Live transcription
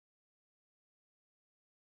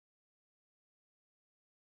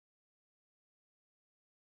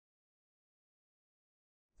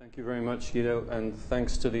Thank you very much, Guido, and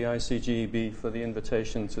thanks to the ICGEB for the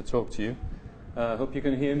invitation to talk to you. I hope you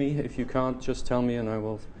can hear me. If you can't, just tell me and I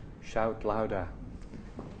will shout louder.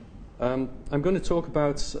 I'm going to talk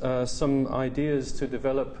about some ideas to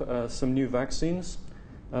develop some new vaccines.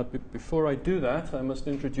 Before I do that, I must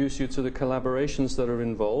introduce you to the collaborations that are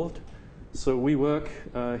involved. So we work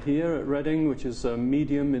here at Reading, which is a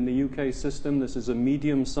medium in the UK system. This is a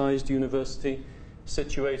medium-sized university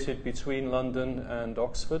situated between London and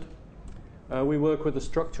Oxford. We work with a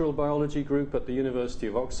structural biology group at the University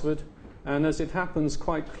of Oxford, and as it happens,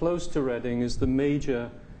 quite close to Reading is the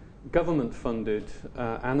major government-funded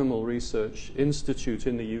animal research institute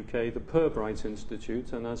in the UK, the Pirbright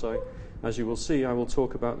Institute, and as you will see, I will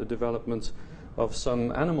talk about the development of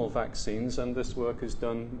some animal vaccines, and this work is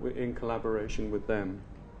done in collaboration with them.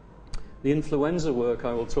 The influenza work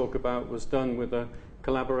I will talk about was done with a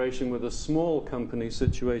collaboration with a small company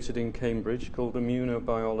situated in Cambridge called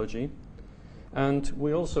Immunobiology. And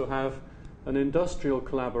we also have an industrial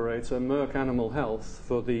collaborator, Merck Animal Health,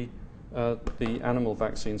 for the animal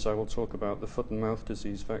vaccines I will talk about, the foot and mouth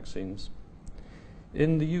disease vaccines.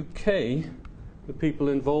 In the UK, the people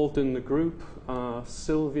involved in the group are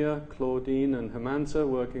Sylvia, Claudine and Hamanta,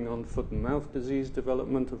 working on foot and mouth disease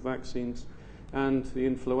development of vaccines, and the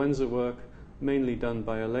influenza work mainly done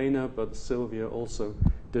by Elena, but Sylvia also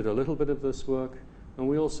did a little bit of this work. And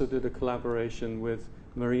we also did a collaboration with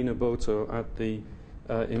Marina Boto at the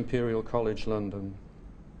Imperial College London.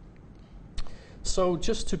 So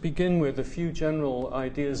just to begin with a few general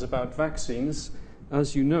ideas about vaccines.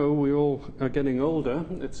 As you know, we all are getting older.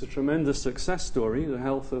 It's a tremendous success story, the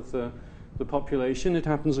health of the population. It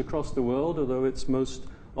happens across the world, although it's most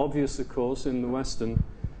obvious, of course, in the Western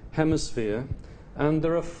Hemisphere. And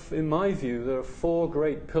there are, in my view, there are four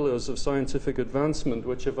great pillars of scientific advancement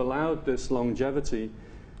which have allowed this longevity: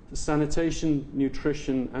 sanitation,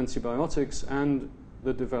 nutrition, antibiotics, and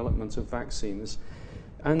the development of vaccines.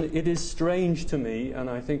 And it is strange to me, and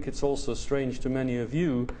I think it's also strange to many of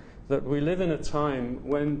you, that we live in a time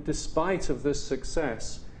when, despite of this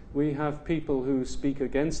success, we have people who speak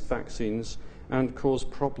against vaccines and cause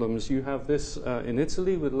problems. You have this in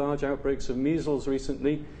Italy with large outbreaks of measles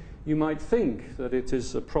recently. You might think that it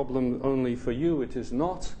is a problem only for you. It is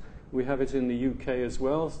not. We have it in the UK as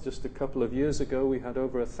well. Just a couple of years ago, we had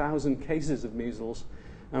over 1,000 cases of measles,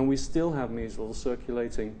 and we still have measles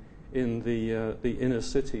circulating in the inner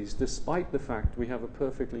cities, despite the fact we have a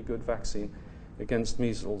perfectly good vaccine against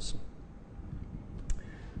measles.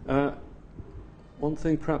 One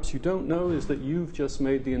thing perhaps you don't know is that you've just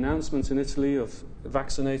made the announcement in Italy of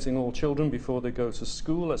vaccinating all children before they go to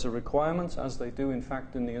school as a requirement, as they do in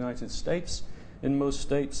fact in the United States, in most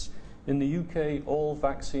states. In the UK, all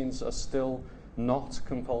vaccines are still not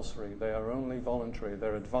compulsory. They are only voluntary.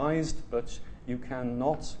 They're advised, but you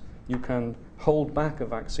can hold back a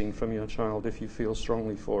vaccine from your child if you feel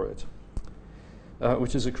strongly for it,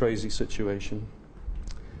 which is a crazy situation.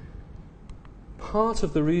 Part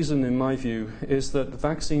of the reason, in my view, is that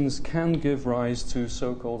vaccines can give rise to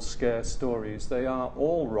so-called scare stories. They are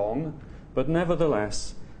all wrong, but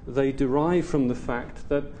nevertheless, they derive from the fact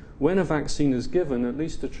that when a vaccine is given, at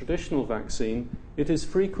least a traditional vaccine, it is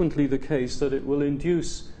frequently the case that it will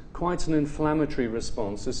induce quite an inflammatory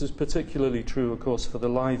response. This is particularly true, of course, for the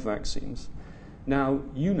live vaccines. Now,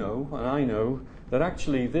 you know, and I know, that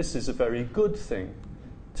actually this is a very good thing.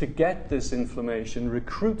 To get this inflammation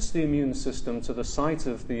recruits the immune system to the site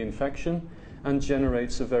of the infection and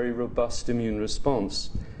generates a very robust immune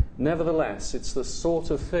response. Nevertheless, it's the sort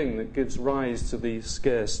of thing that gives rise to these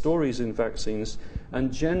scare stories in vaccines,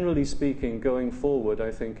 and generally speaking, going forward,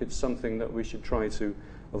 I think it's something that we should try to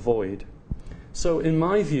avoid. So in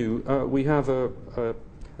my view, we have a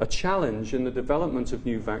challenge in the development of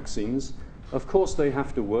new vaccines. Of course, they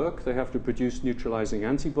have to work. They have to produce neutralizing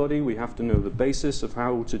antibody. We have to know the basis of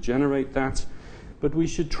how to generate that. But we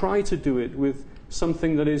should try to do it with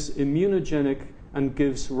something that is immunogenic and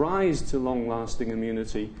gives rise to long-lasting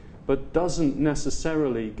immunity, but doesn't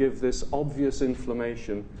necessarily give this obvious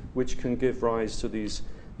inflammation which can give rise to these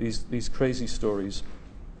crazy stories.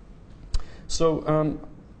 So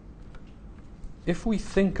if we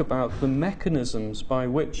think about the mechanisms by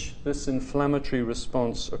which this inflammatory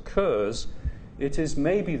response occurs, it is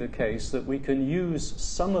maybe the case that we can use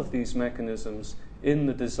some of these mechanisms in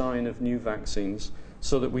the design of new vaccines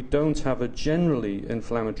so that we don't have a generally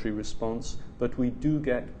inflammatory response, but we do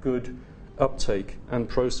get good uptake and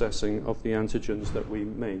processing of the antigens that we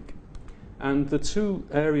make. And the two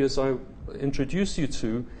areas I introduce you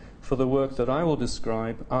to for the work that I will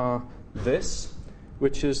describe are this,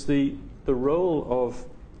 which is the role of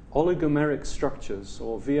oligomeric structures,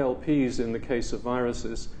 or VLPs in the case of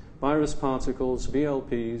viruses, virus particles,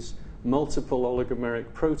 VLPs, multiple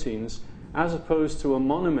oligomeric proteins, as opposed to a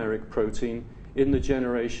monomeric protein in the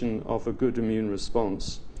generation of a good immune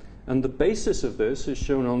response. And the basis of this is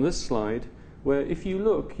shown on this slide, where if you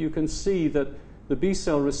look, you can see that the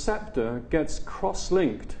B-cell receptor gets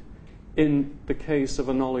cross-linked. In the case of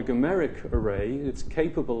an oligomeric array, it's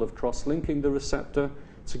capable of cross-linking the receptor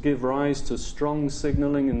to give rise to strong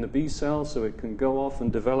signaling in the B cell, so it can go off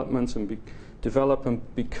and develop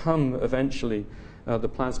and become eventually the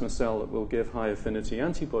plasma cell that will give high affinity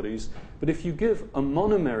antibodies. But if you give a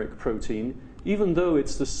monomeric protein, even though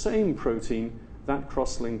it's the same protein, that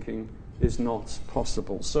cross-linking is not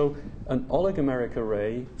possible. So an oligomeric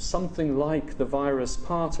array, something like the virus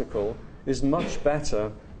particle, is much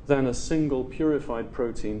better than a single purified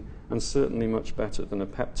protein, and certainly much better than a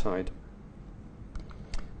peptide.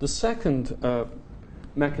 The second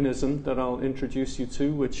mechanism that I'll introduce you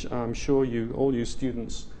to, which I'm sure all you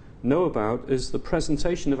students know about, is the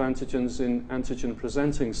presentation of antigens in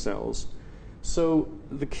antigen-presenting cells. So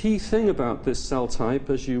the key thing about this cell type,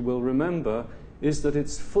 as you will remember, is that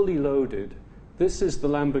it's fully loaded. This is the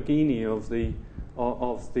Lamborghini of the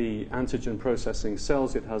antigen processing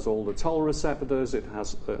cells. It has all the toll receptors, it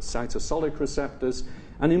has cytosolic receptors,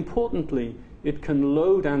 and importantly, it can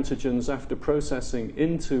load antigens after processing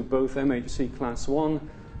into both MHC class 1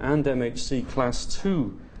 and MHC class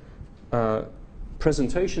 2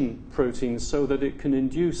 presentation proteins, so that it can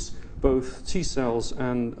induce both T cells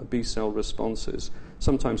and B cell responses,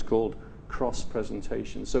 sometimes called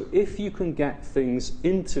cross-presentation. So if you can get things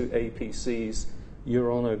into APCs,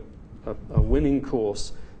 you're on a winning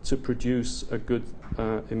course to produce a good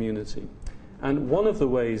immunity. And one of the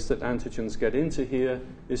ways that antigens get into here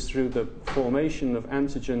is through the formation of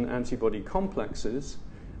antigen-antibody complexes,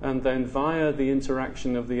 and then via the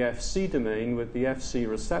interaction of the Fc domain with the Fc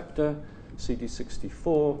receptor,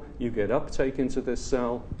 CD64, you get uptake into this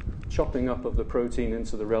cell, chopping up of the protein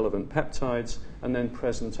into the relevant peptides, and then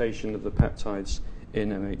presentation of the peptides in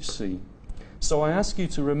MHC. So I ask you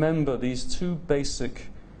to remember these two basic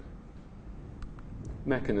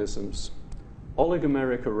mechanisms: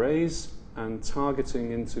 oligomeric arrays and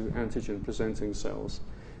targeting into antigen-presenting cells.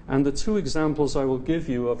 And the two examples I will give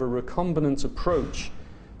you of a recombinant approach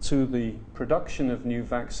to the production of new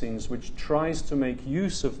vaccines, which tries to make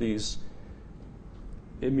use of these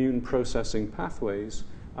immune processing pathways,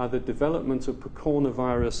 are the development of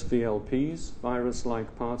picornavirus VLPs,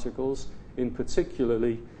 virus-like particles,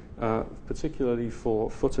 particularly for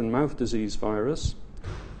foot and mouth disease virus.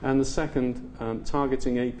 And the second,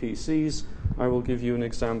 targeting APCs, I will give you an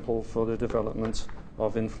example for the development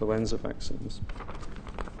of influenza vaccines.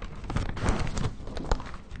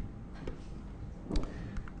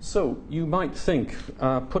 So you might think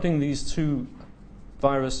putting these two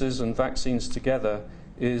viruses and vaccines together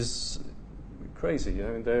is crazy. I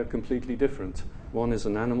mean, they're completely different. One is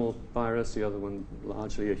an animal virus, the other one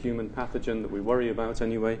largely a human pathogen that we worry about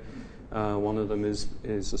anyway. One of them is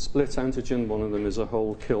a split antigen, one of them is a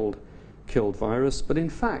whole killed virus. But in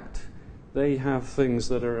fact, they have things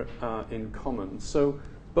that are in common. So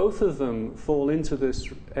both of them fall into this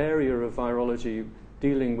area of virology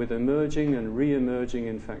dealing with emerging and re-emerging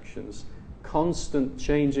infections, constant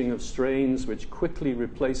changing of strains which quickly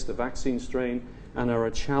replace the vaccine strain and are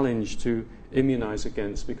a challenge to immunize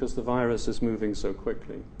against because the virus is moving so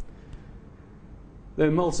quickly. There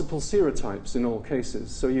are multiple serotypes in all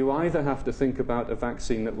cases, so you either have to think about a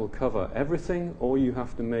vaccine that will cover everything, or you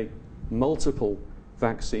have to make multiple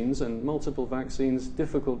vaccines, and multiple vaccines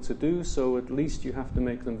difficult to do, so at least you have to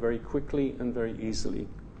make them very quickly and very easily.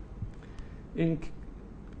 In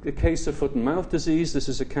the case of foot and mouth disease, this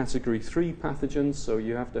is a category 3 pathogen, so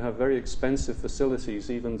you have to have very expensive facilities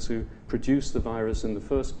even to produce the virus in the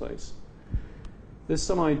first place. There's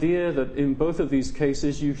some idea that in both of these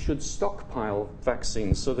cases you should stockpile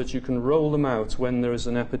vaccines so that you can roll them out when there is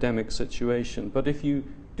an epidemic situation. But if you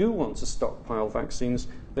do want to stockpile vaccines,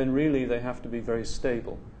 then really they have to be very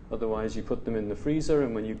stable. Otherwise you put them in the freezer,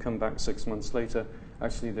 and when you come back 6 months later,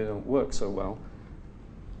 actually they don't work so well.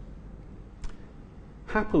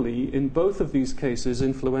 Happily, in both of these cases,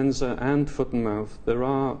 influenza and foot and mouth, there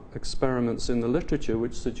are experiments in the literature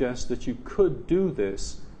which suggest that you could do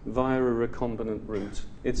this via a recombinant route.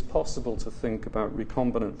 It's possible to think about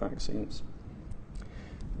recombinant vaccines.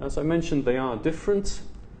 As I mentioned, they are different.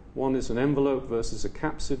 One is an envelope versus a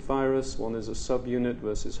capsid virus. One is a subunit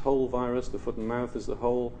versus whole virus. The foot and mouth is the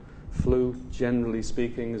whole. Flu, generally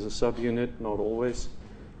speaking, is a subunit, not always.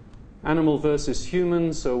 Animal versus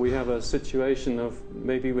human, so we have a situation of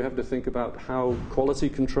maybe we have to think about how quality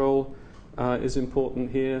control is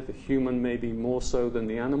important here. The human maybe more so than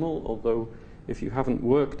the animal, although if you haven't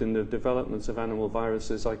worked in the development of animal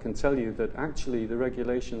viruses, I can tell you that actually the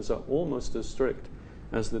regulations are almost as strict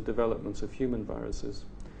as the development of human viruses.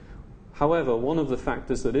 However, one of the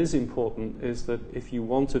factors that is important is that if you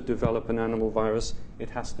want to develop an animal virus,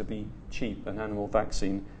 it has to be cheap, an animal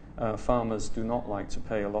vaccine. Farmers do not like to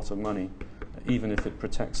pay a lot of money, even if it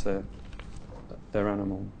protects their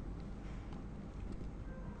animal.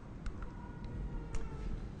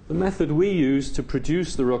 The method we use to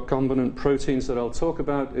produce the recombinant proteins that I'll talk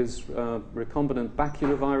about is recombinant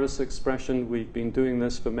baculovirus expression. We've been doing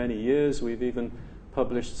this for many years. We've even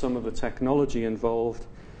published some of the technology involved.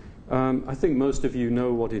 I think most of you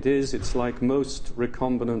know what it is. It's like most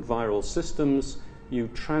recombinant viral systems. You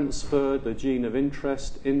transfer the gene of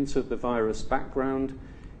interest into the virus background.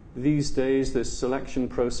 These days, this selection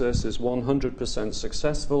process is 100%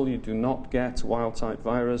 successful. You do not get wild-type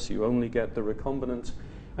virus. You only get the recombinant.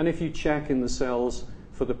 And if you check in the cells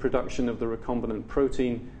for the production of the recombinant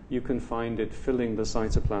protein, you can find it filling the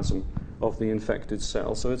cytoplasm of the infected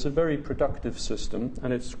cell. So it's a very productive system,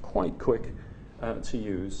 and it's quite quick to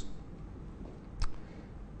use.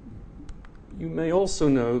 You may also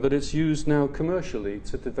know that it's used now commercially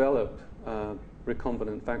to develop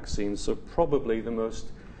recombinant vaccines. So probably the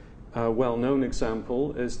most well-known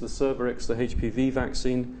example is the Cervarix, the HPV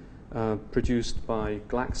vaccine, produced by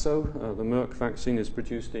Glaxo. The Merck vaccine is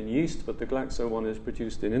produced in yeast, but the Glaxo one is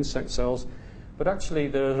produced in insect cells. But actually,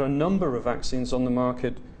 there are a number of vaccines on the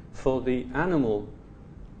market for the animal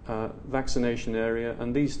vaccination area,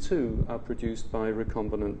 and these too are produced by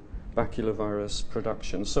recombinant baculovirus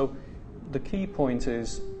production. So the key point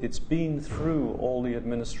is it's been through all the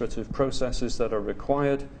administrative processes that are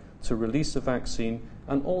required to release a vaccine,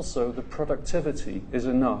 and also the productivity is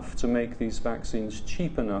enough to make these vaccines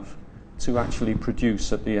cheap enough to actually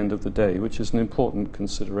produce at the end of the day, which is an important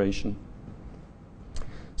consideration.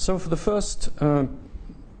 So for the first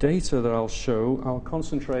data that I'll show, I'll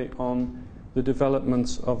concentrate on the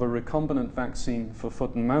development of a recombinant vaccine for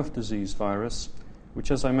foot and mouth disease virus, which,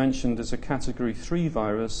 as I mentioned, is a category 3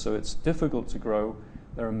 virus, so it's difficult to grow.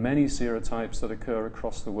 There are many serotypes that occur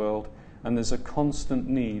across the world, and there's a constant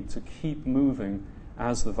need to keep moving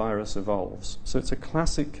as the virus evolves. So it's a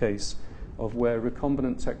classic case of where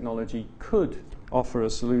recombinant technology could offer a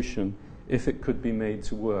solution if it could be made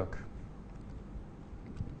to work.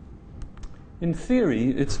 In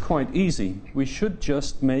theory, it's quite easy. We should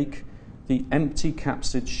just make the empty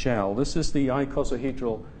capsid shell. This is the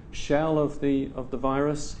icosahedral shell of the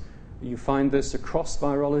virus. You find this across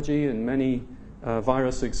virology in many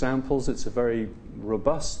virus examples. It's a very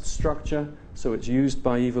robust structure, so it's used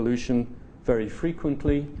by evolution very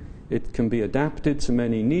frequently. It can be adapted to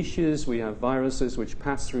many niches. We have viruses which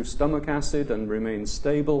pass through stomach acid and remain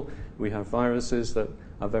stable. We have viruses that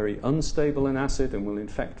are very unstable in acid and will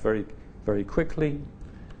infect very, very quickly.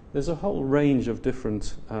 There's a whole range of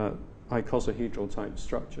different icosahedral type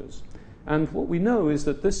structures. And what we know is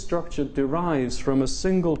that this structure derives from a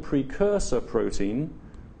single precursor protein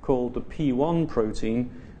called the P1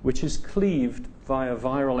 protein, which is cleaved via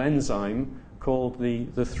viral enzyme called the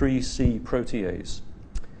 3C protease.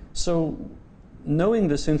 So knowing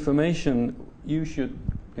this information, you should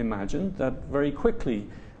imagine that very quickly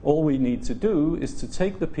all we need to do is to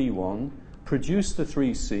take the P1, produce the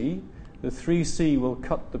 3C will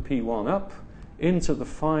cut the P1 up into the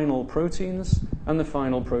final proteins, and the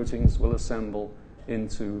final proteins will assemble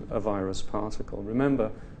into a virus particle.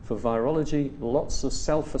 Remember, for virology, lots of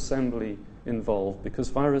self-assembly involved because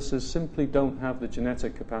viruses simply don't have the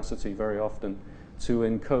genetic capacity very often to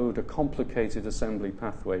encode a complicated assembly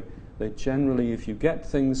pathway. They generally, if you get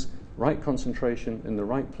things right concentration in the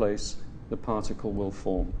right place, the particle will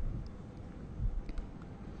form.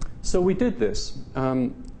 So we did this,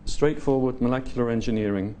 straightforward molecular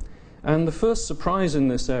engineering. And the first surprise in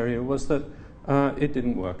this area was that it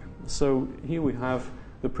didn't work. So here we have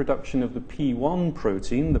the production of the P1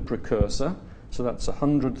 protein, the precursor. So that's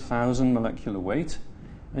 100,000 molecular weight.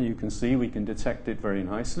 And you can see we can detect it very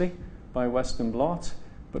nicely by Western blot.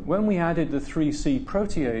 But when we added the 3C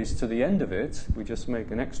protease to the end of it, we just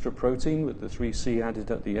make an extra protein with the 3C added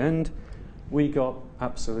at the end, we got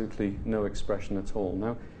absolutely no expression at all.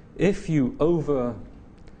 Now, if you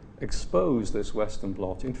expose this Western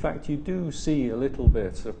blot, in fact, you do see a little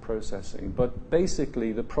bit of processing, but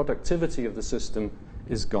basically the productivity of the system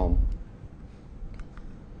is gone.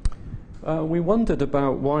 We wondered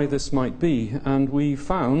about why this might be, and we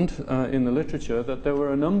found in the literature that there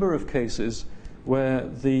were a number of cases where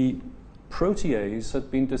the protease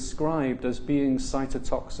had been described as being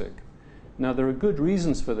cytotoxic. Now, there are good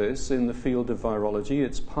reasons for this in the field of virology.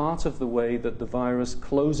 It's part of the way that the virus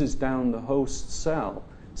closes down the host cell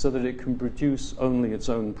so that it can produce only its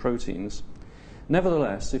own proteins.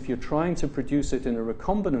 Nevertheless, if you're trying to produce it in a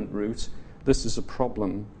recombinant route, this is a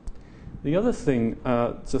problem. The other thing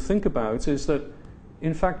to think about is that,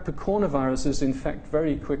 in fact, picornaviruses infect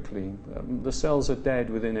very quickly. The cells are dead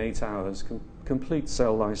within 8 hours, complete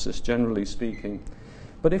cell lysis, generally speaking.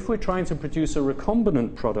 But if we're trying to produce a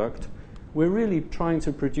recombinant product, we're really trying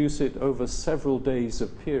to produce it over several days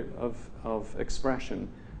of expression.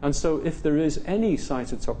 And so if there is any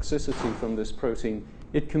cytotoxicity from this protein,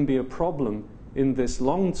 it can be a problem in this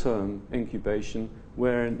long-term incubation,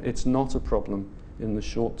 where it's not a problem in the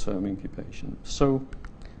short-term incubation. So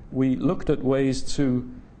we looked at ways to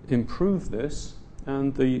improve this,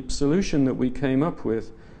 and the solution that we came up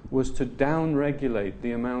with was to down-regulate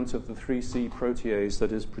the amount of the 3C protease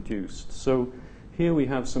that is produced. So here we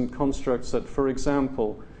have some constructs that, for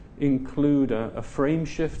example, include a frame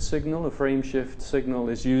shift signal. A frame shift signal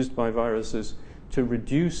is used by viruses to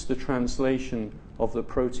reduce the translation of the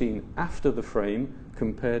protein after the frame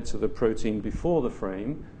compared to the protein before the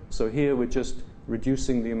frame. So here we're just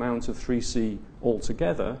reducing the amount of 3C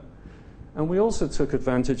altogether. And we also took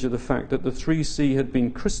advantage of the fact that the 3C had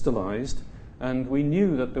been crystallized, and we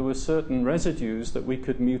knew that there were certain residues that we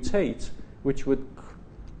could mutate which would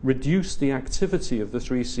reduce the activity of the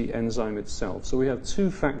 3C enzyme itself. So we have two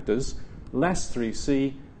factors, less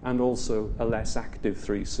 3C and also a less active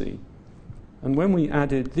 3C. And when we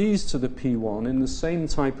added these to the P1 in the same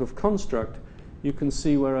type of construct, you can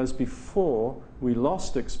see whereas before we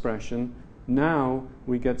lost expression, now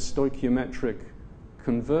we get stoichiometric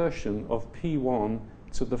conversion of P1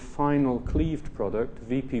 to the final cleaved product,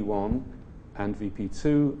 VP1 and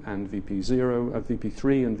VP2 and VP0,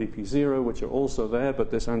 VP3 and VP0, which are also there,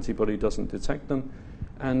 but this antibody doesn't detect them.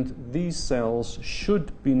 And these cells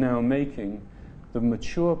should be now making the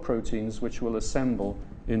mature proteins which will assemble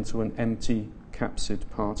into an empty capsid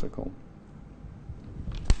particle.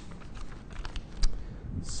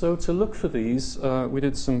 So to look for these, we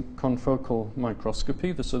did some confocal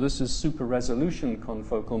microscopy. So this is super resolution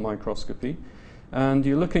confocal microscopy. And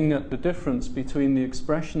you're looking at the difference between the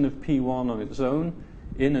expression of P1 on its own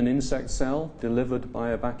in an insect cell delivered by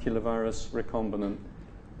a baculovirus recombinant.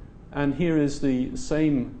 And here is the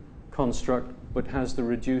same construct, but has the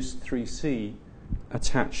reduced 3C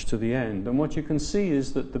attached to the end. And what you can see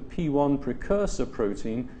is that the P1 precursor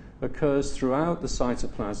protein occurs throughout the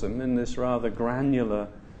cytoplasm in this rather granular,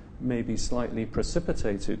 maybe slightly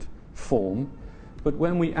precipitated form. But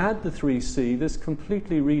when we add the 3C, this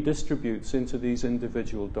completely redistributes into these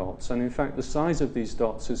individual dots. And in fact, the size of these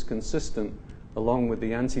dots is consistent, along with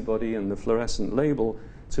the antibody and the fluorescent label,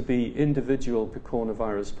 to be individual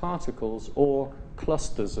picornavirus particles or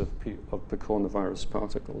clusters of picornavirus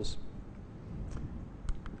particles.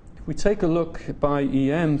 If we take a look by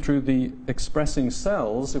EM through the expressing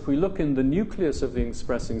cells, if we look in the nucleus of the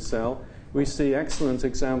expressing cell, we see excellent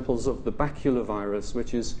examples of the baculovirus,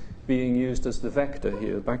 which is being used as the vector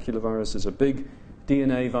here. Baculovirus is a big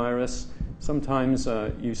DNA virus. Sometimes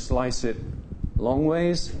you slice it long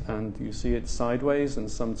ways and you see it sideways, and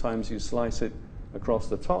sometimes you slice it across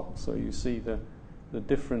the top, so you see the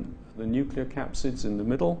nuclear capsids in the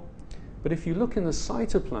middle. But if you look in the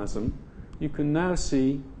cytoplasm, you can now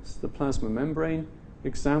see the plasma membrane,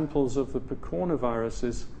 examples of the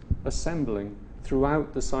picornaviruses assembling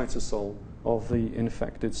throughout the cytosol of the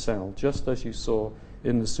infected cell, just as you saw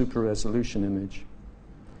in the super resolution image.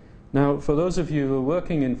 Now, for those of you who are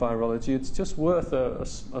working in virology, it's just worth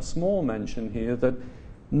a small mention here that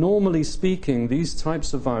normally speaking, these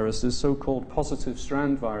types of viruses, so-called positive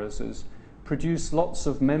strand viruses, produce lots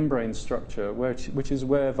of membrane structure, which is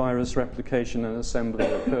where virus replication and assembly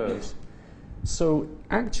occurs. So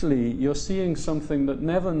actually, you're seeing something that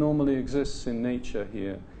never normally exists in nature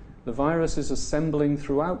here. The virus is assembling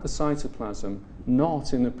throughout the cytoplasm,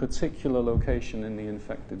 not in a particular location in the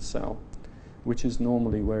infected cell, which is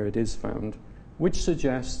normally where it is found, which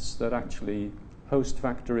suggests that actually host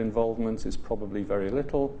factor involvement is probably very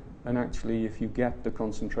little, and actually if you get the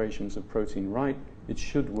concentrations of protein right, it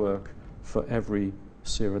should work for every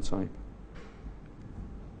serotype.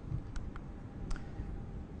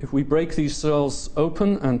 If we break these cells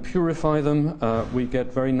open and purify them, we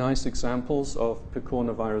get very nice examples of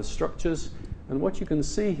picornavirus structures. And what you can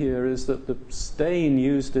see here is that the stain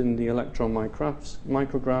used in the electron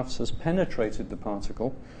micrographs has penetrated the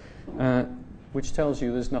particle, which tells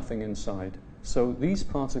you there's nothing inside. So these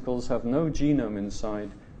particles have no genome inside.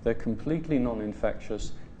 They're completely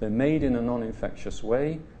non-infectious. They're made in a non-infectious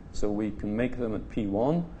way, so we can make them at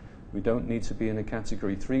P1. We don't need to be in a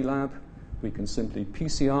category 3 lab. We can simply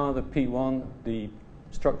PCR the P1, the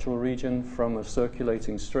structural region, from a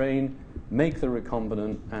circulating strain, make the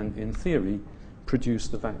recombinant, and in theory, produce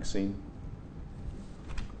the vaccine.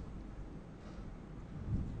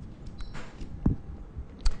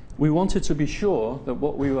 We wanted to be sure that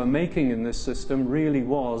what we were making in this system really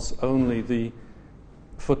was only the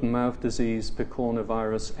foot and mouth disease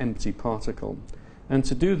picornavirus empty particle. And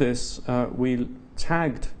to do this, we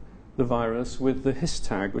tagged the virus with the His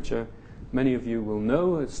tag, which many of you will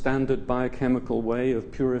know, a standard biochemical way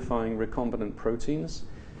of purifying recombinant proteins.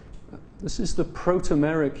 This is the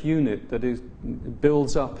protomeric unit that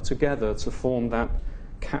builds up together to form that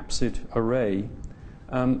capsid array.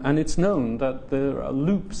 And it's known that there are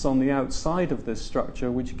loops on the outside of this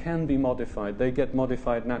structure which can be modified. They get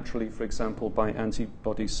modified naturally, for example, by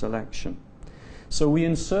antibody selection. So we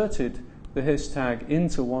inserted the His tag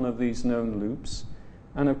into one of these known loops.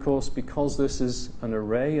 And of course, because this is an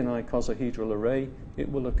array, an icosahedral array,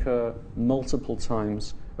 it will occur multiple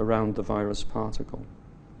times around the virus particle.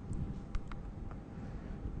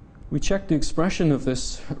 We checked the expression of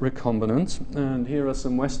this recombinant, and here are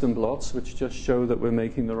some Western blots which just show that we're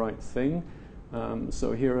making the right thing.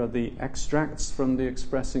 So here are the extracts from the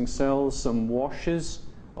expressing cells, some washes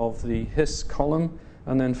of the His column,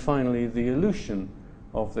 and then finally the elution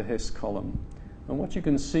of the His column. And what you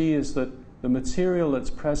can see is that the material that's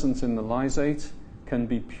present in the lysate can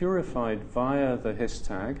be purified via the His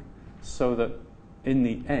tag so that in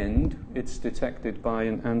the end it's detected by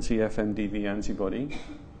an anti-FMDV antibody.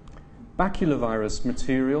 Baculovirus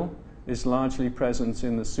material is largely present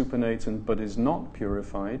in the supernatant but is not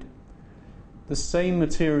purified. The same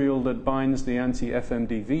material that binds the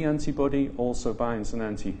anti-FMDV antibody also binds an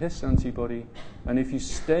anti-His antibody. And if you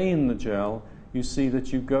stain the gel, you see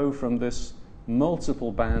that you go from this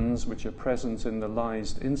multiple bands which are present in the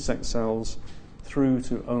lysed insect cells through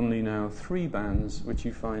to only now 3 bands which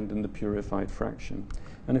you find in the purified fraction.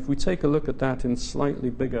 And if we take a look at that in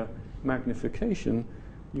slightly bigger magnification,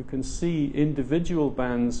 you can see individual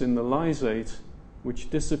bands in the lysate which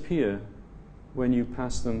disappear when you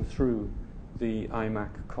pass them through the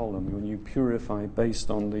IMAC column, when you purify based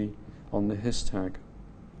on the His tag.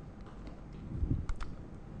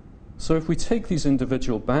 So if we take these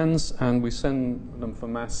individual bands and we send them for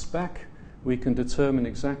mass spec, we can determine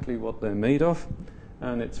exactly what they're made of.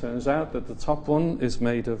 And it turns out that the top one is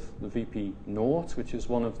made of the VP0, which is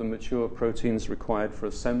one of the mature proteins required for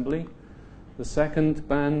assembly. The second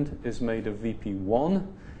band is made of VP1,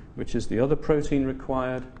 which is the other protein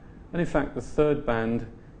required. And in fact, the third band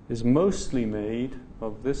is mostly made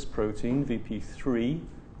of this protein, VP3,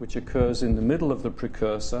 which occurs in the middle of the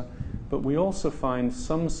precursor. But we also find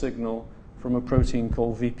some signal from a protein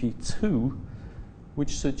called VP2,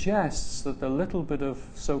 which suggests that a little bit of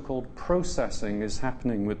so-called processing is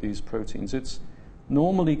happening with these proteins. It's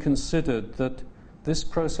normally considered that this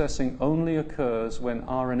processing only occurs when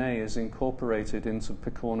RNA is incorporated into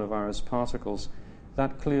picornavirus particles.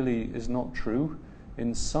 That clearly is not true.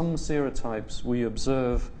 In some serotypes, we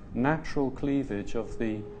observe natural cleavage of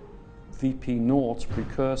the VP0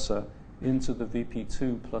 precursor into the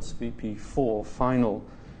VP2 plus VP4 final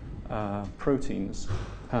proteins.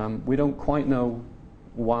 We don't quite know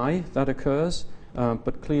why that occurs,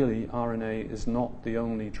 but clearly RNA is not the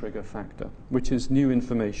only trigger factor, which is new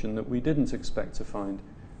information that we didn't expect to find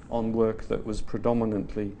on work that was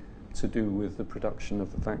predominantly to do with the production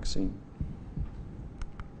of the vaccine.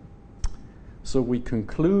 So we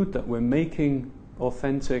conclude that we're making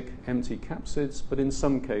authentic empty capsids, but in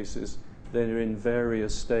some cases they're in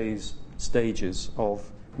various stages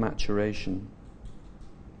of maturation.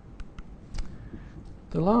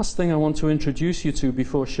 The last thing I want to introduce you to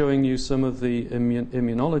before showing you some of the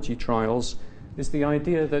immunology trials is the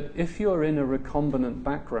idea that if you're in a recombinant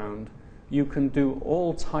background, you can do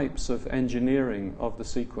all types of engineering of the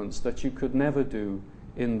sequence that you could never do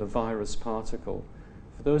in the virus particle.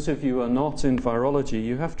 For those of you who are not in virology,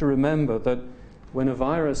 you have to remember that when a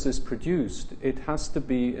virus is produced, it has to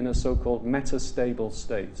be in a so-called metastable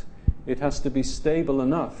state. It has to be stable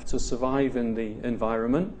enough to survive in the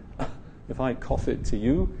environment. If I cough it to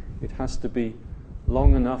you, it has to be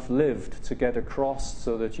long enough lived to get across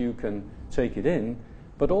so that you can take it in.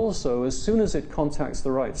 But also, as soon as it contacts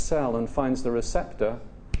the right cell and finds the receptor,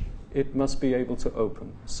 it must be able to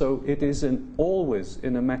open. So it is always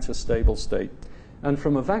in a metastable state. And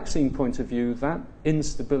from a vaccine point of view, that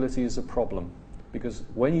instability is a problem, because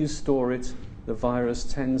when you store it, the virus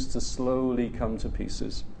tends to slowly come to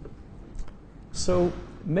pieces. So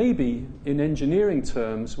maybe, in engineering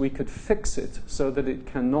terms, we could fix it so that it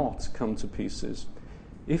cannot come to pieces.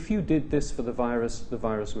 If you did this for the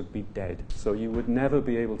virus would be dead. So you would never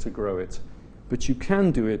be able to grow it. But you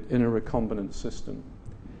can do it in a recombinant system.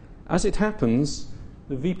 As it happens,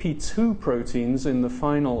 the VP2 proteins in the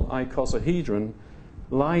final icosahedron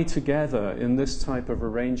lie together in this type of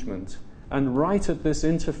arrangement. And right at this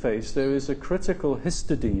interface, there is a critical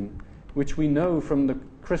histidine, which we know from the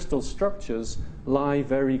crystal structures lie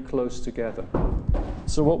very close together.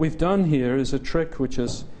 So what we've done here is a trick which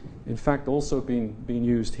has, in fact, also been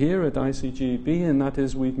used here at ICGEB, and that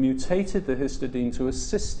is we've mutated the histidine to a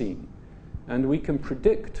cysteine. And we can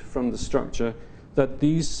predict from the structure that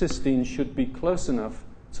these cysteines should be close enough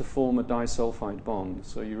to form a disulfide bond.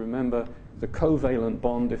 So you remember the covalent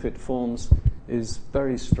bond, if it forms, is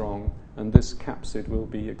very strong, and this capsid will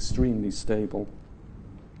be extremely stable.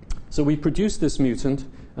 So we produced this mutant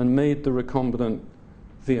and made the recombinant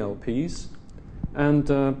VLPs,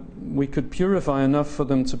 and we could purify enough for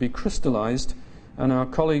them to be crystallized, and our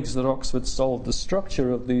colleagues at Oxford solved the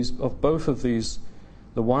structure of both of these,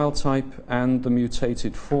 the wild type and the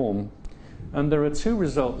mutated form. And there are two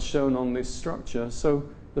results shown on this structure. So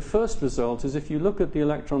the first result is if you look at the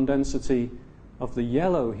electron density of the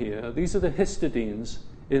yellow here, these are the histidines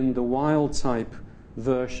in the wild type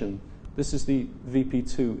version. This is the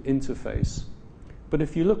VP2 interface. But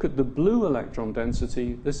if you look at the blue electron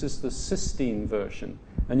density, this is the cysteine version.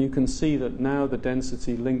 And you can see that now the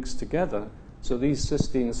density links together. So these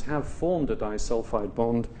cysteines have formed a disulfide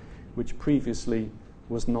bond, which previously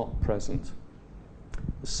was not present.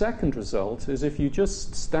 The second result is if you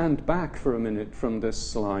just stand back for a minute from this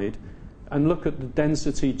slide and look at the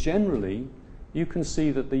density generally, you can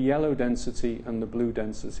see that the yellow density and the blue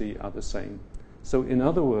density are the same. So in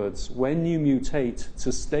other words, when you mutate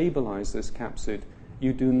to stabilize this capsid,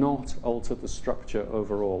 you do not alter the structure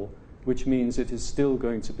overall, which means it is still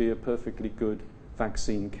going to be a perfectly good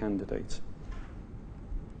vaccine candidate.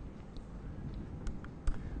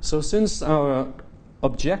 So since our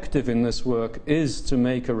objective in this work is to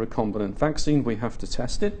make a recombinant vaccine, we have to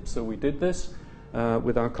test it. So we did this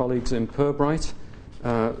with our colleagues in Pirbright,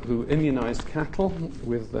 who immunized cattle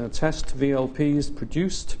with test VLPs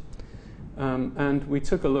produced. And we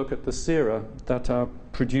took a look at the sera that are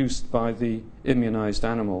produced by the immunized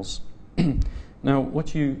animals. Now,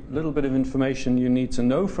 little bit of information you need to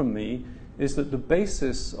know from me is that the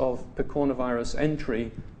basis of picornavirus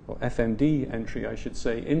entry, or FMD entry, I should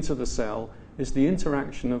say, into the cell is the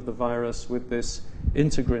interaction of the virus with this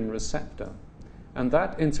integrin receptor. And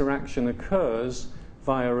that interaction occurs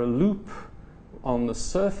via a loop on the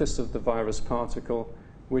surface of the virus particle,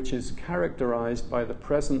 which is characterized by the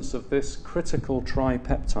presence of this critical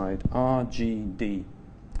tripeptide, RGD.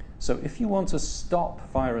 So if you want to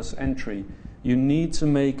stop virus entry, you need to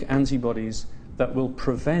make antibodies that will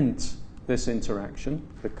prevent this interaction,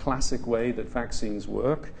 the classic way that vaccines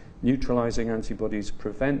work. Neutralizing antibodies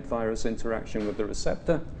prevent virus interaction with the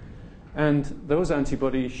receptor, and those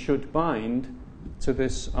antibodies should bind to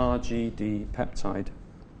this RGD peptide.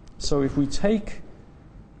 So if we take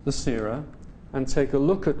the sera and take a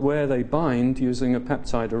look at where they bind using a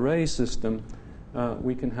peptide array system,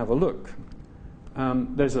 we can have a look.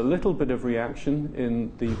 There's a little bit of reaction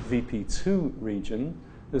in the VP2 region.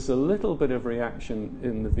 There's a little bit of reaction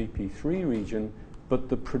in the VP3 region, but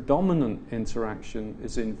the predominant interaction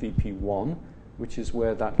is in VP1, which is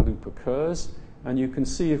where that loop occurs. And you can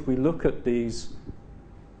see if we look at these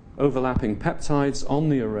overlapping peptides on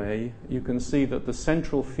the array, you can see that the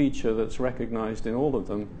central feature that's recognized in all of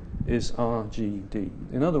them is RGD.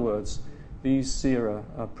 In other words, these sera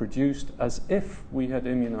are produced as if we had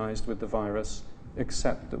immunized with the virus,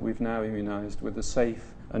 except that we've now immunized with a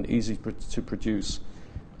safe and easy to produce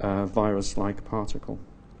virus-like particle.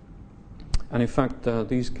 And in fact,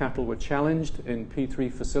 these cattle were challenged in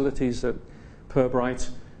P3 facilities at Pirbright,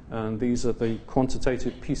 and these are the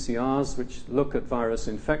quantitative PCRs which look at virus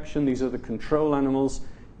infection. These are the control animals.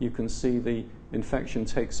 You can see the infection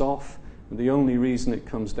takes off. And the only reason it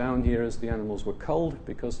comes down here is the animals were culled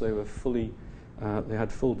because they were they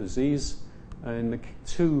had full disease. In the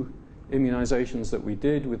two immunizations that we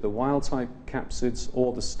did with the wild-type capsids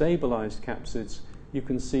or the stabilized capsids, you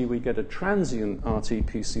can see we get a transient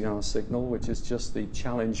RT-PCR signal, which is just the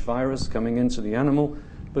challenge virus coming into the animal,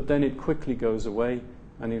 but then it quickly goes away,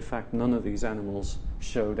 and in fact none of these animals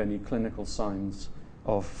showed any clinical signs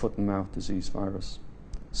of foot and mouth disease virus.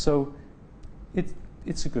 So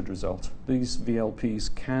it's a good result. These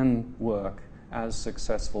VLPs can work as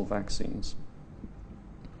successful vaccines.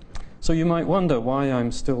 So you might wonder why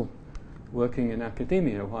I'm still working in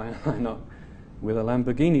academia, why am I not with a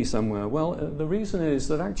Lamborghini somewhere? Well, the reason is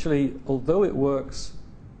that actually, although it works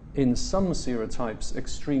in some serotypes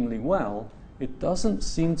extremely well, it doesn't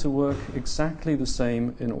seem to work exactly the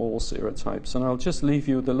same in all serotypes. And I'll just leave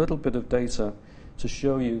you with a little bit of data to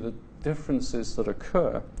show you the differences that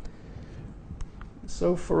occur.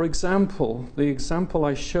 So, for example, the example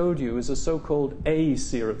I showed you is a so-called A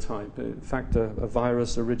serotype, in fact, a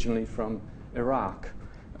virus originally from Iraq,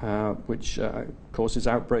 which causes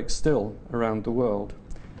outbreaks still around the world.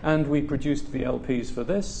 And we produced VLPs for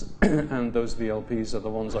this, and those VLPs are the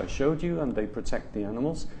ones I showed you, and they protect the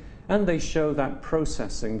animals. And they show that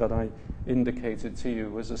processing that I indicated to you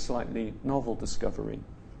was a slightly novel discovery.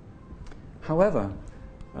 However,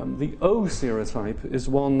 the O serotype is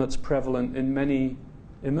one that's prevalent in many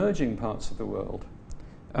emerging parts of the world.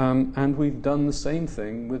 And we've done the same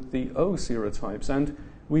thing with the O serotypes. And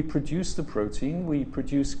we produce the protein, we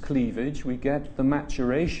produce cleavage, we get the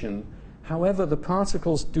maturation. However, the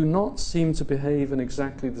particles do not seem to behave in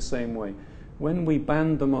exactly the same way. When we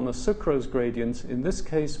band them on a sucrose gradient, in this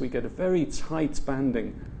case, we get a very tight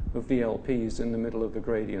banding of VLPs in the middle of the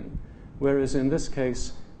gradient. Whereas in this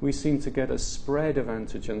case, we seem to get a spread of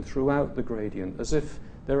antigen throughout the gradient, as if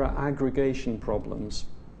there are aggregation problems.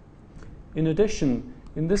 In addition,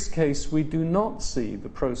 in this case, we do not see the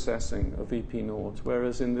processing of EP0,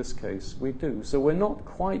 whereas in this case, we do. So we're not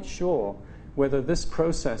quite sure whether this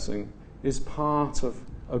processing is part of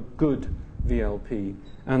a good VLP,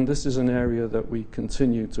 and this is an area that we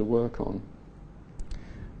continue to work on.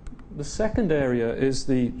 The second area is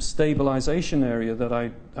the stabilization area that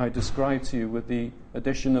I described to you with the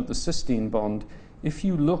addition of the cysteine bond. If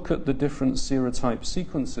you look at the different serotype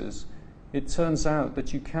sequences, it turns out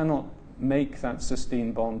that you cannot make that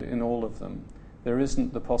cysteine bond in all of them. There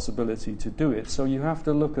isn't the possibility to do it, so you have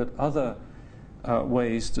to look at other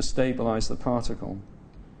ways to stabilize the particle.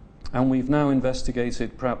 And we've now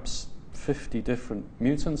investigated perhaps 50 different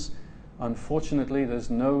mutants. Unfortunately,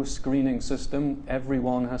 there's no screening system. Every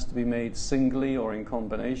one has to be made singly or in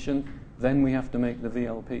combination. Then we have to make the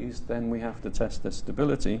VLPs. Then we have to test their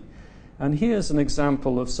stability. And here's an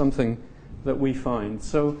example of something that we find.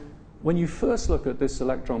 So when you first look at this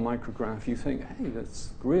electron micrograph, you think, hey,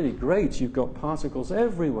 that's really great. You've got particles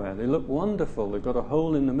everywhere. They look wonderful. They've got a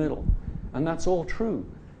hole in the middle. And that's all true,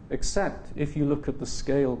 except if you look at the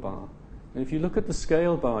scale bar. And if you look at the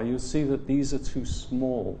scale bar, you'll see that these are too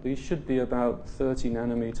small. These should be about 30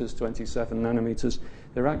 nanometers, 27 nanometers.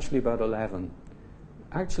 They're actually about 11.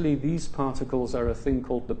 Actually, these particles are a thing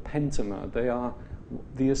called the pentamer. They are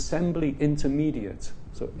the assembly intermediate.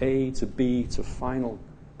 So A to B to final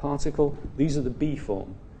particle. These are the B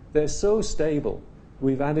form. They're so stable.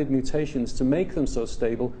 We've added mutations to make them so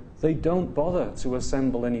stable, they don't bother to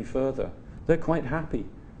assemble any further. They're quite happy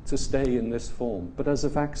to stay in this form. But as a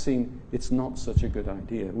vaccine, it's not such a good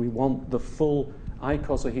idea. We want the full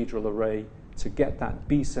icosahedral array to get that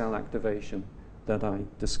B cell activation that I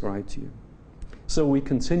described to you. So we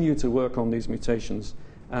continue to work on these mutations,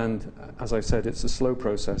 and as I said, it's a slow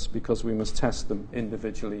process because we must test them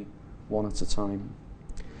individually, one at a time.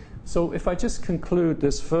 So if I just conclude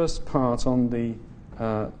this first part on the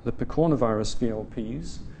picornavirus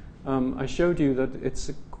VLPs, I showed you that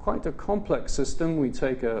it's quite a complex system. We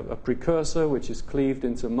take a precursor which is cleaved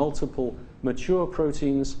into multiple mature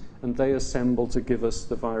proteins, and they assemble to give us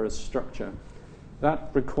the virus structure. That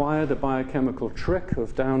required a biochemical trick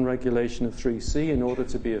of downregulation of 3C in order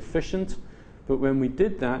to be efficient. But when we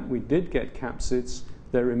did that, we did get capsids.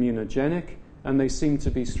 They're immunogenic, and they seem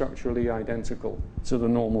to be structurally identical to the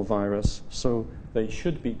normal virus, so they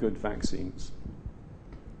should be good vaccines.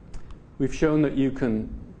 We've shown that you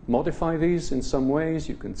can modify these in some ways.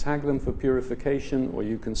 You can tag them for purification, or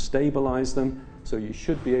you can stabilize them, so you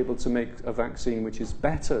should be able to make a vaccine which is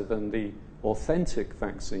better than the authentic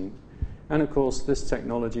vaccine. And of course, this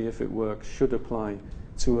technology, if it works, should apply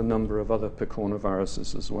to a number of other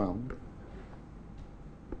picornaviruses as well.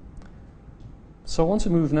 So I want to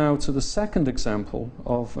move now to the second example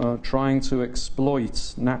of trying to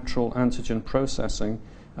exploit natural antigen processing.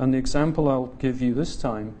 And the example I'll give you this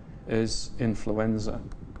time is influenza.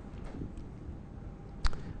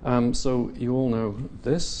 So you all know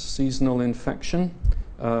this, seasonal infection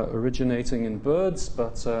originating in birds,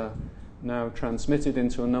 but now transmitted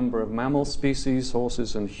into a number of mammal species,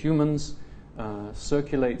 horses and humans,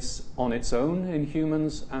 circulates on its own in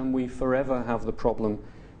humans, and we forever have the problem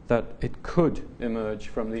that it could emerge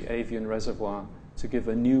from the avian reservoir to give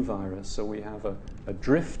a new virus. So we have a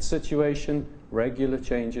drift situation, regular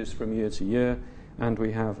changes from year to year, and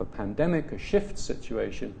we have a pandemic, a shift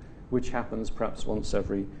situation, which happens perhaps once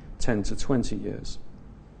every 10 to 20 years.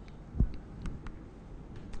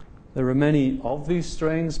 There are many of these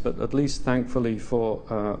strains, but at least thankfully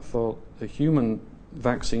for the human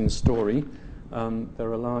vaccine story,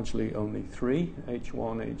 There are largely only three, H1,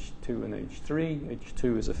 H2, and H3.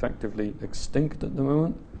 H2 is effectively extinct at the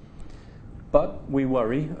moment. But we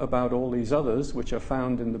worry about all these others, which are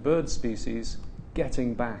found in the bird species,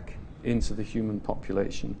 getting back into the human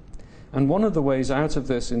population. And one of the ways out of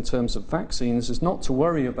this in terms of vaccines is not to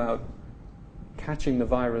worry about catching the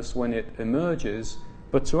virus when it emerges,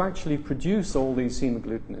 but to actually produce all these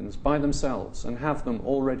hemagglutinins by themselves and have them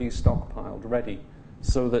already stockpiled, ready,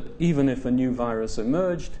 so that even if a new virus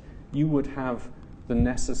emerged, you would have the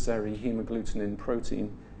necessary hemagglutinin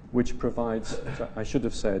protein, which provides, I should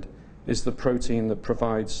have said, is the protein that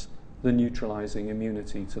provides the neutralizing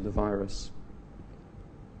immunity to the virus.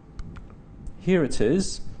 Here it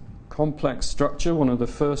is, complex structure, one of the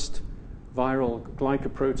first viral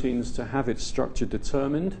glycoproteins to have its structure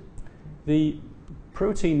determined. The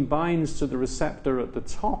protein binds to the receptor at the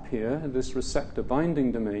top here, this receptor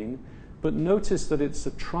binding domain, but notice that it's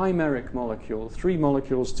a trimeric molecule, three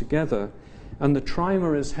molecules together, and the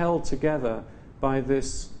trimer is held together by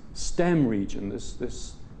this stem region,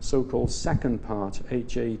 this so-called second part,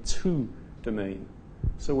 HA2 domain.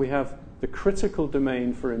 So we have the critical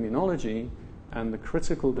domain for immunology and the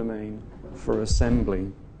critical domain for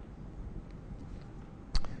assembly.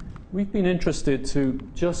 We've been interested to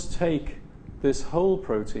just take this whole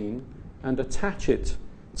protein and attach it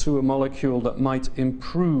to a molecule that might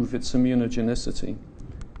improve its immunogenicity.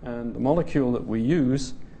 And the molecule that we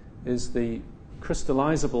use is the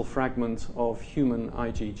crystallizable fragment of human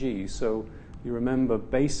IgG. So you remember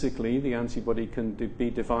basically the antibody can be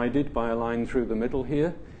divided by a line through the middle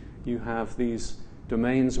here. You have these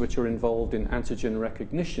domains which are involved in antigen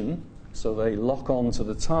recognition, so they lock on to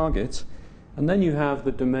the target. And then you have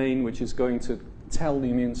the domain which is going to tell the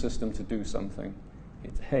immune system to do something.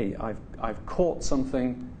 It's, hey, I've caught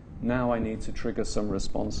something, now I need to trigger some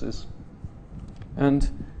responses.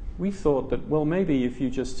 And we thought that, well, maybe if you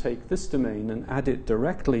just take this domain and add it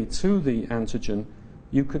directly to the antigen,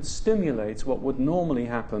 you could stimulate what would normally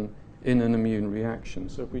happen in an immune reaction.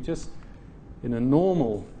 So if we just, in a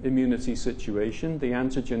normal immunity situation, the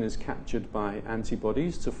antigen is captured by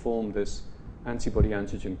antibodies to form this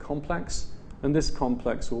antibody-antigen complex, and this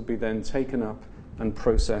complex will be then taken up and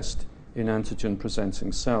processed in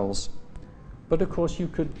antigen-presenting cells. But of course, you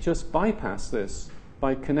could just bypass this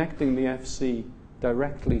by connecting the Fc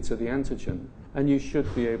directly to the antigen, and you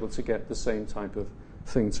should be able to get the same type of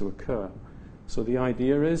thing to occur. So the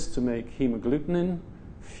idea is to make hemagglutinin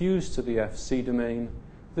fuse to the Fc domain.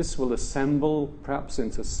 This will assemble perhaps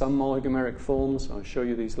into some oligomeric forms, I'll show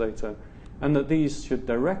you these later, and that these should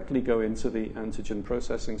directly go into the antigen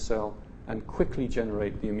processing cell and quickly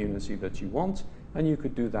generate the immunity that you want, and you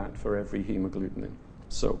could do that for every hemagglutinin.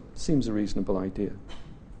 So, seems a reasonable idea.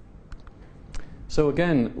 So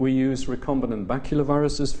again, we use recombinant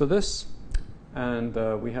baculoviruses for this, and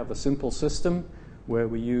we have a simple system where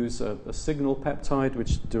we use a signal peptide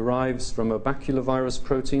which derives from a baculovirus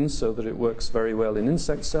protein so that it works very well in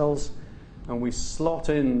insect cells, and we slot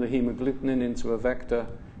in the hemagglutinin into a vector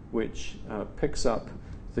which picks up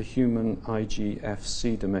the human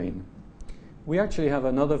IgFc domain. We actually have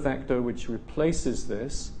another vector which replaces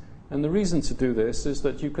this, and the reason to do this is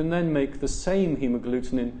that you can then make the same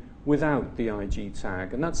hemagglutinin without the Ig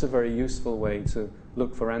tag, and that's a very useful way to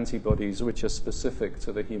look for antibodies which are specific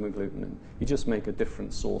to the hemagglutinin. You just make a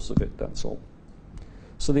different source of it, that's all.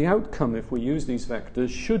 So the outcome, if we use these vectors,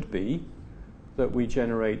 should be that we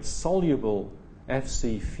generate soluble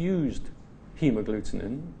Fc-fused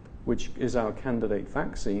hemagglutinin, which is our candidate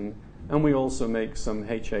vaccine, and we also make some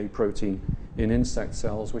HA protein in insect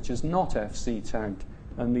cells, which is not Fc tagged,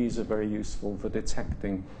 and these are very useful for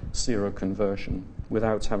detecting seroconversion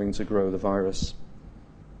without having to grow the virus.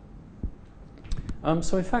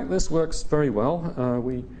 So in fact, this works very well.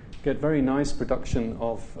 We get very nice production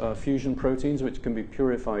of fusion proteins, which can be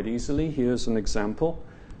purified easily. Here's an example.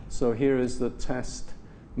 So here is the test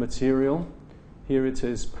material. Here it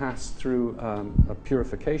is passed through a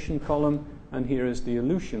purification column, and here is the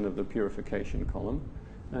elution of the purification column.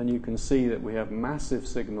 And you can see that we have massive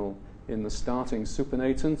signal in the starting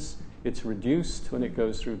supernatants. It's reduced when it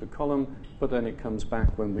goes through the column, but then it comes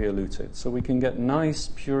back when we elute it. So we can get nice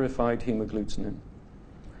purified hemagglutinin.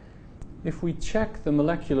 If we check the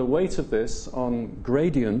molecular weight of this on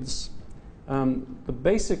gradients, the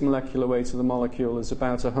basic molecular weight of the molecule is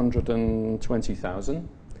about 120,000.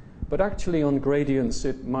 But actually on gradients,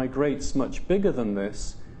 it migrates much bigger than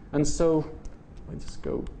this. And so, I just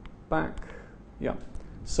go back. Yeah.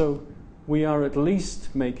 So we are at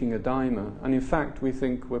least making a dimer. And in fact, we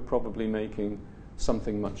think we're probably making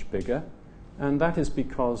something much bigger. And that is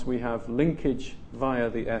because we have linkage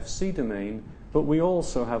via the Fc domain, but we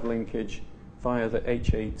also have linkage via the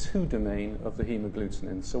HA2 domain of the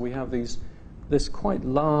hemagglutinin. So we have this quite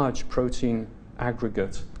large protein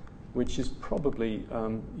aggregate, which is probably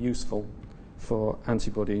useful for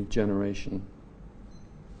antibody generation.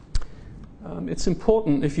 It's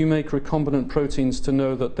important, if you make recombinant proteins, to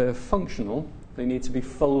know that they're functional. They need to be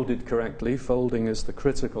folded correctly. Folding is the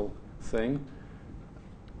critical thing.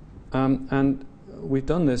 And we've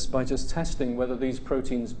done this by just testing whether these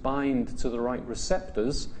proteins bind to the right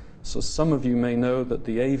receptors. So some of you may know that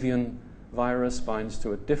the avian virus binds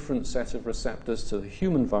to a different set of receptors to the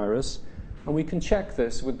human virus, and we can check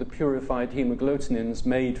this with the purified hemagglutinins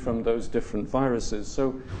made from those different viruses.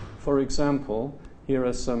 So, for example, here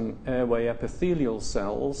are some airway epithelial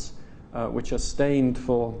cells which are stained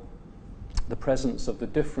for the presence of the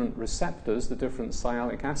different receptors, the different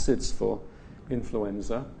sialic acids for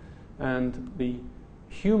influenza, and the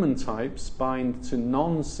human types bind to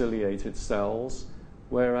non-ciliated cells,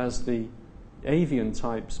 whereas the avian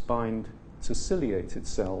types bind to ciliated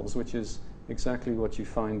cells, which is exactly what you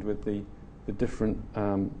find with the different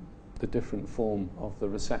form of the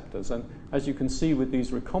receptors. And as you can see with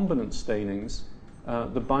these recombinant stainings,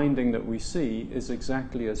 the binding that we see is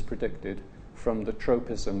exactly as predicted from the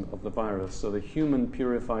tropism of the virus. So the human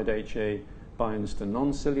purified HA binds to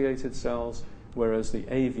non-ciliated cells, whereas the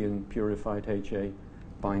avian purified HA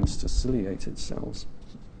binds to ciliated cells.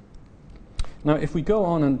 Now, if we go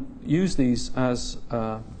on and use these as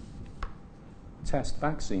test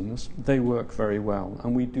vaccines, they work very well,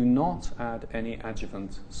 and we do not add any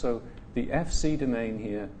adjuvant. So the FC domain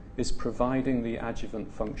here is providing the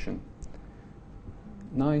adjuvant function.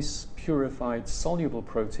 Nice, purified, soluble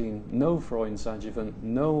protein, no Freund's adjuvant,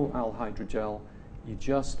 no alhydrogel. You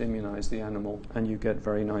just immunize the animal and you get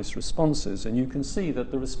very nice responses. And you can see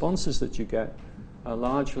that the responses that you get are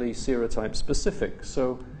largely serotype specific.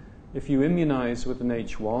 So if you immunize with an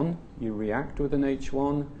H1, you react with an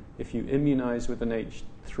H1. If you immunize with an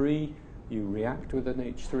H3, you react with an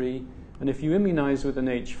H3. And if you immunize with an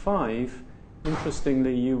H5,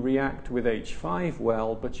 interestingly, you react with H5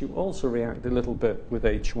 well, but you also react a little bit with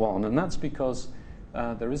H1. And that's because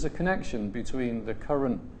there is a connection between the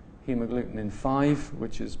current hemagglutinin 5,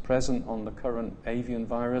 which is present on the current avian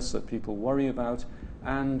virus that people worry about,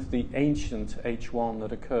 and the ancient H1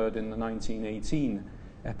 that occurred in the 1918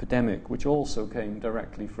 epidemic, which also came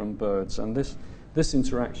directly from birds. And this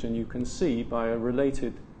interaction you can see by a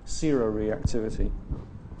related seroreactivity.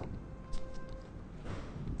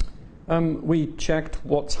 We checked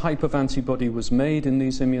what type of antibody was made in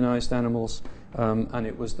these immunized animals, and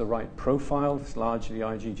it was the right profile. It's largely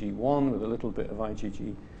IgG1 with a little bit of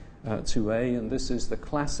IgG2A, and this is the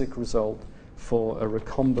classic result for a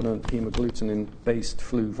recombinant hemagglutinin-based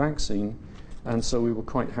flu vaccine. And so we were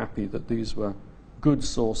quite happy that these were good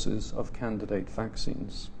sources of candidate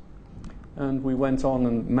vaccines. And we went on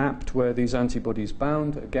and mapped where these antibodies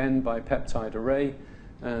bound, again by peptide array.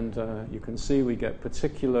 And you can see we get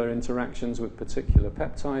particular interactions with particular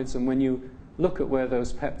peptides. And when you look at where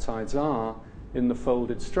those peptides are in the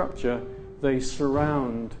folded structure, they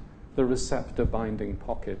surround the receptor binding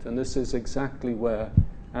pocket. And this is exactly where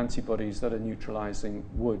antibodies that are neutralizing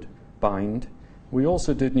would bind. We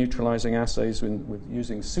also did neutralizing assays with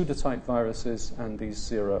using pseudotype viruses, and these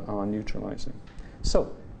sera are neutralizing.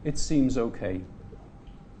 So it seems okay.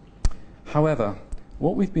 However,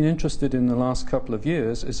 what we've been interested in the last couple of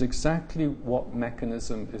years is exactly what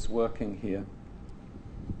mechanism is working here.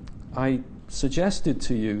 I suggested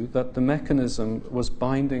to you that the mechanism was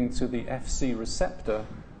binding to the FC receptor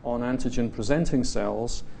on antigen-presenting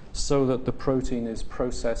cells so that the protein is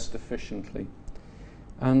processed efficiently.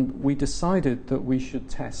 And we decided that we should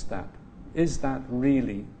test that. Is that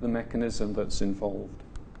really the mechanism that's involved?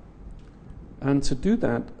 And to do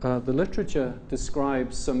that, the literature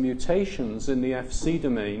describes some mutations in the FC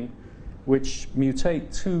domain which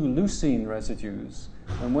mutate two leucine residues.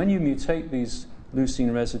 And when you mutate these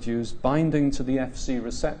leucine residues, binding to the FC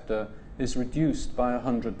receptor is reduced by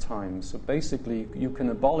 100 times. So basically, you can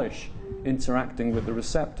abolish interacting with the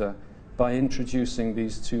receptor by introducing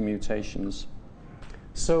these two mutations.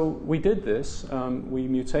 So we did this. We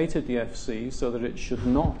mutated the FC so that it should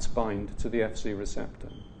not bind to the FC receptor.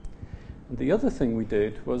 The other thing we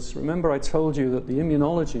did was, remember I told you that the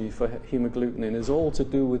immunology for hemagglutinin is all to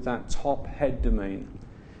do with that top head domain,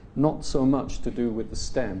 not so much to do with the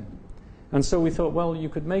stem. And so we thought, well, you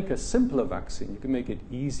could make a simpler vaccine. You could make it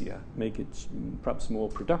easier, make it perhaps more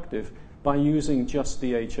productive by using just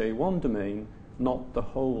the HA1 domain, not the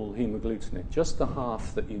whole hemagglutinin, just the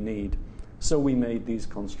half that you need. So we made these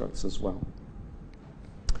constructs as well.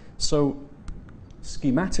 So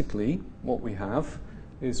schematically, what we have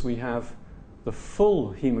is we have the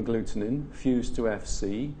full hemagglutinin fused to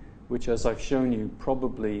Fc, which, as I've shown you,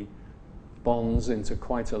 probably bonds into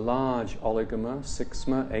quite a large oligomer,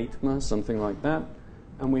 6-mer, 8-mer, something like that.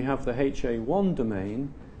 And we have the HA1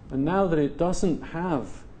 domain. And now that it doesn't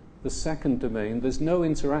have the second domain, there's no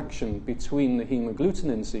interaction between the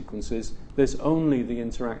hemagglutinin sequences. There's only the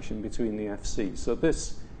interaction between the Fc. So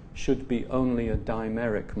this should be only a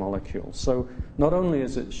dimeric molecule. So not only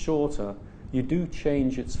is it shorter, you do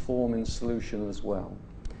change its form in solution as well.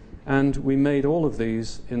 And we made all of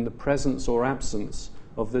these in the presence or absence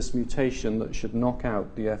of this mutation that should knock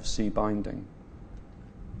out the Fc binding.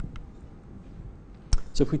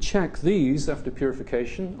 So if we check these after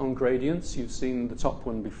purification on gradients, you've seen the top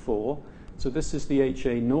one before. So this is the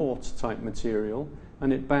HA0 type material,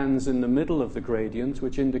 and it bands in the middle of the gradient,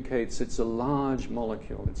 which indicates it's a large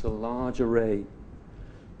molecule, it's a large array.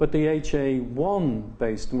 But the HA1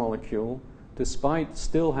 based molecule, despite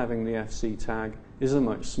still having the Fc tag, is a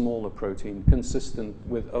much smaller protein, consistent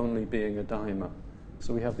with only being a dimer.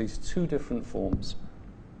 So we have these two different forms.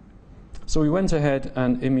 So we went ahead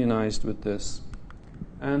and immunized with this.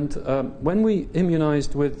 And when we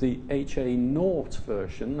immunized with the HA0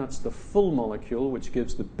 version, that's the full molecule, which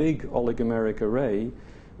gives the big oligomeric array,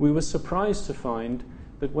 we were surprised to find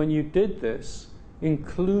that when you did this,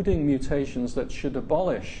 including mutations that should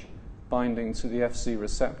abolish binding to the Fc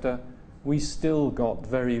receptor, we still got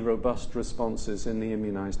very robust responses in the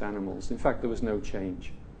immunized animals. In fact, there was no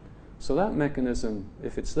change. So that mechanism,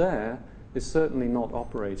 if it's there, is certainly not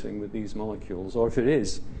operating with these molecules, or if it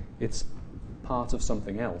is, it's part of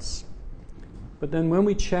something else. But then when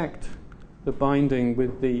we checked the binding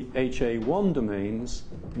with the HA1 domains,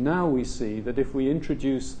 now we see that if we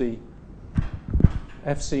introduce the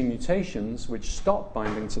Fc mutations, which stop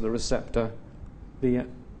binding to the receptor, the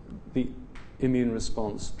immune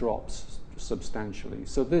response drops substantially.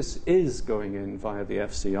 So this is going in via the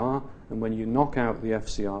FcR, and when you knock out the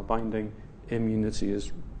FcR binding, immunity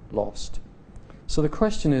is lost. So the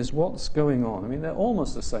question is, what's going on? I mean, they're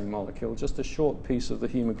almost the same molecule, just a short piece of the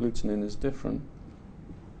hemagglutinin is different.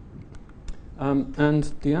 And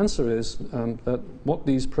the answer is that what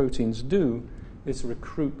these proteins do is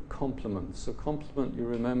recruit complement. So complement, you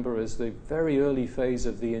remember, is the very early phase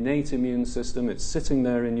of the innate immune system. It's sitting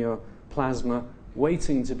there in your plasma,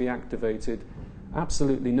 waiting to be activated.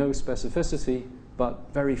 Absolutely no specificity, but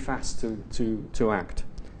very fast to act.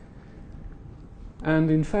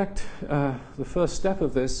 And in fact, the first step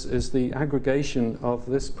of this is the aggregation of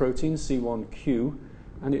this protein, C1q,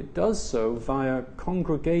 and it does so via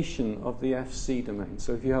congregation of the Fc domain.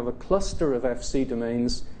 So if you have a cluster of Fc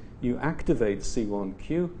domains, you activate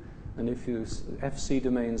C1q, and if Fc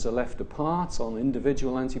domains are left apart on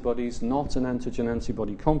individual antibodies, not an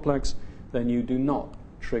antigen-antibody complex, then you do not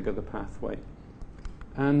trigger the pathway.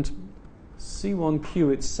 And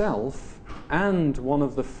C1q itself and one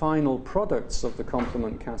of the final products of the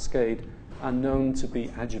complement cascade are known to be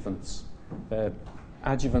adjuvants. They're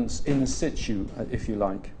adjuvants in situ, if you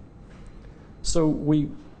like. So we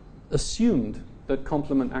assumed that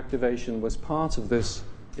complement activation was part of this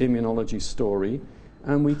immunology story,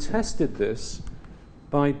 and we tested this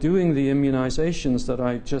by doing the immunizations that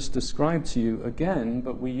I just described to you again,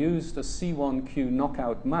 but we used a C1q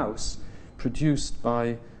knockout mouse produced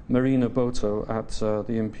by Marina Boto at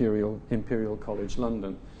the Imperial College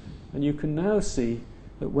London. And you can now see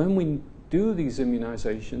that when we do these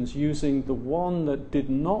immunizations using the one that did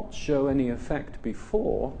not show any effect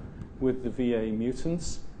before with the VA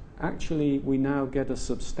mutants, actually we now get a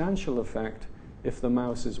substantial effect if the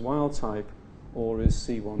mouse is wild type or is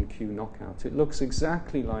C1q knockout. It looks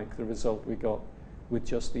exactly like the result we got with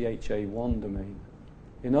just the HA1 domain.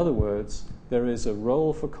 In other words, there is a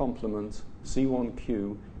role for complement,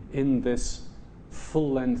 C1q, in this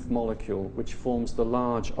full-length molecule, which forms the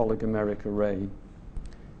large oligomeric array.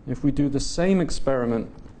 If we do the same experiment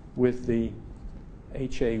with the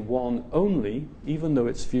HA1 only, even though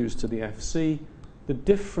it's fused to the Fc, the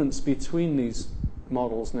difference between these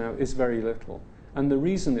models now is very little. And the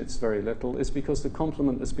reason it's very little is because the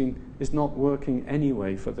complement is not working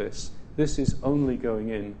anyway for this. This is only going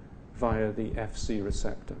in via the Fc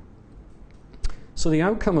receptor. So the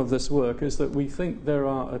outcome of this work is that we think there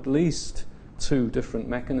are at least two different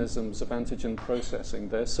mechanisms of antigen processing.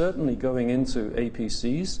 They're certainly going into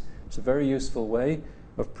APCs. It's a very useful way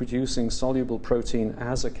of producing soluble protein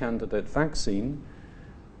as a candidate vaccine.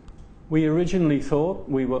 We originally thought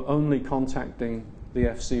we were only contacting the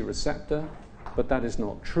Fc receptor, but that is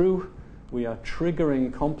not true. We are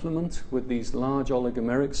triggering complement with these large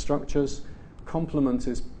oligomeric structures. Complement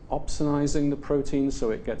is opsonizing the protein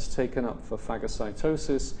so it gets taken up for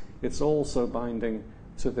phagocytosis. It's also binding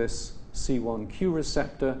to this C1q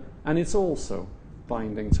receptor, and it's also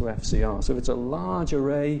binding to FcR. So if it's a large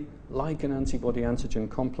array, like an antibody-antigen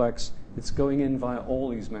complex, it's going in via all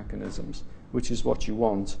these mechanisms, which is what you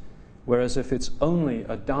want. Whereas if it's only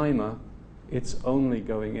a dimer, it's only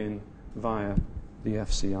going in via the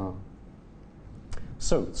FcR.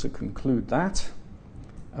 So to conclude that,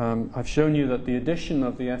 I've shown you that the addition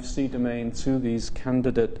of the Fc domain to these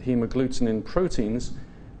candidate hemagglutinin proteins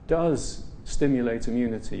does stimulate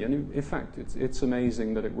immunity. And in fact, it's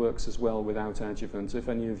amazing that it works as well without adjuvant. If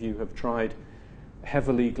any of you have tried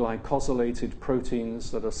heavily glycosylated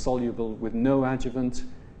proteins that are soluble with no adjuvant,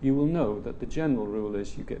 you will know that the general rule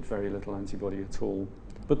is you get very little antibody at all,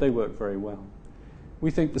 but they work very well. We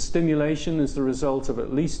think the stimulation is the result of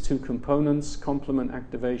at least two components, complement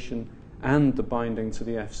activation and the binding to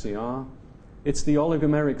the FcR. It's the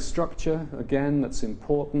oligomeric structure, again, that's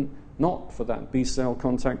important, not for that B-cell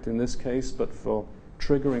contact in this case, but for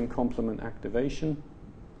triggering complement activation.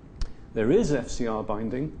 There is FcR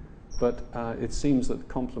binding, but it seems that the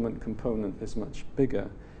complement component is much bigger.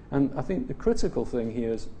 And I think the critical thing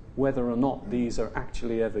here is whether or not these are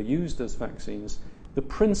actually ever used as vaccines. The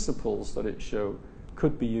principles that it shows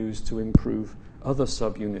could be used to improve other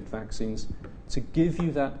subunit vaccines to give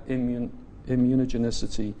you that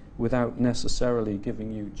immunogenicity without necessarily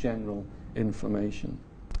giving you general inflammation.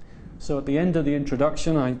 So at the end of the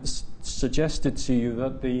introduction, I suggested to you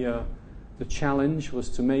that the challenge was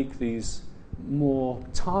to make these more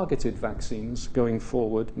targeted vaccines going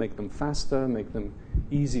forward, make them faster, make them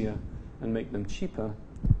easier, and make them cheaper.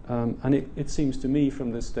 And it seems to me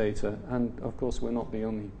from this data, and of course we're not the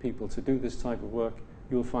only people to do this type of work,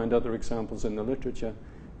 you'll find other examples in the literature,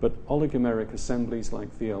 but oligomeric assemblies like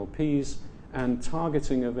VLPs and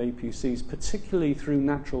targeting of APCs, particularly through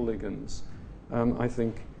natural ligands, I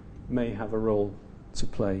think may have a role to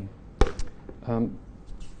play.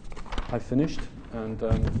 I've finished, and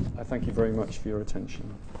I thank you very much for your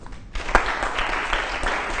attention.